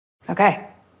Okay,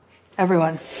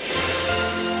 everyone.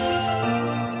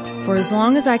 For as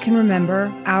long as I can remember,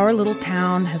 our little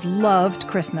town has loved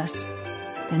Christmas.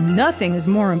 And nothing is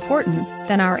more important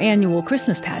than our annual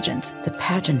Christmas pageant. The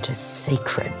pageant is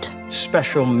sacred.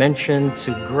 Special mention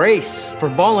to Grace for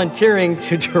volunteering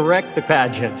to direct the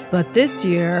pageant. But this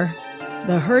year,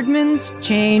 the Herdmans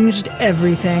changed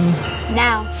everything.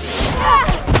 Now.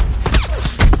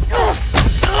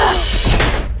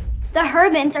 The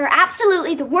Herdmans are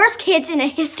absolutely the worst kids in the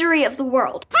history of the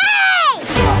world. Hey!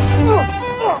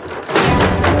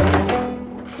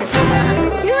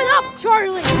 Give it up,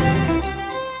 Charlie!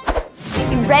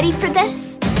 You ready for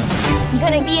this? I'm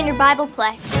gonna be in your Bible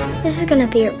play. This is gonna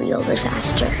be a real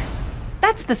disaster.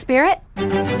 That's the spirit.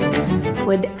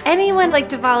 Would anyone like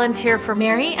to volunteer for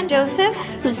Mary and Joseph?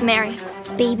 Who's Mary?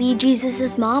 Baby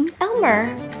Jesus' mom?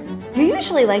 Elmer, you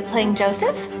usually like playing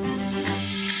Joseph.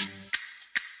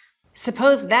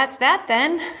 Suppose that's that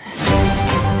then.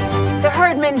 The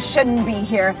Herdmans shouldn't be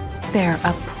here. They're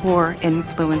a poor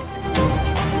influence.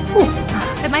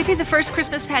 It might be the first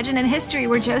Christmas pageant in history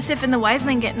where Joseph and the wise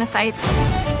men get in a fight,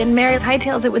 and Mary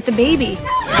hightails it with the baby.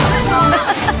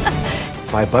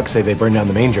 $5 say they burned down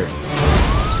the manger.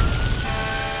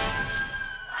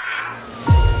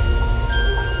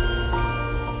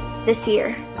 This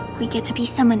year, we get to be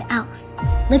someone else,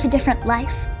 live a different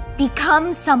life,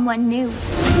 become someone new.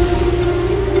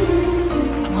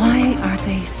 Why are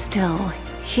they still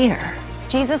here?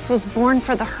 Jesus was born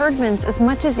for the Herdmans as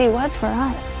much as he was for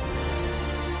us.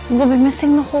 We'll be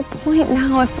missing the whole point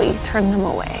now if we turn them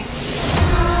away.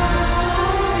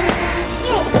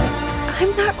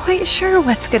 I'm not quite sure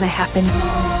what's gonna happen.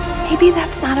 Maybe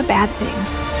that's not a bad thing.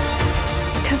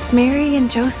 Because Mary and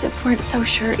Joseph weren't so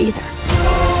sure either.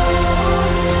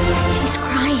 She's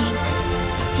crying.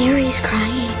 Mary's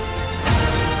crying.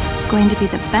 It's going to be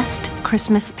the best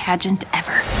Christmas pageant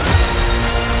ever.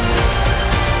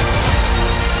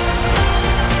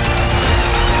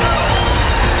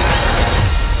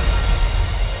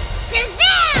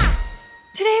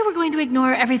 Today we're going to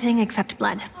ignore everything except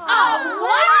blood. Oh,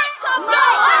 what? Come on!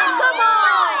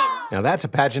 Now that's a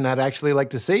pageant I'd actually like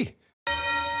to see.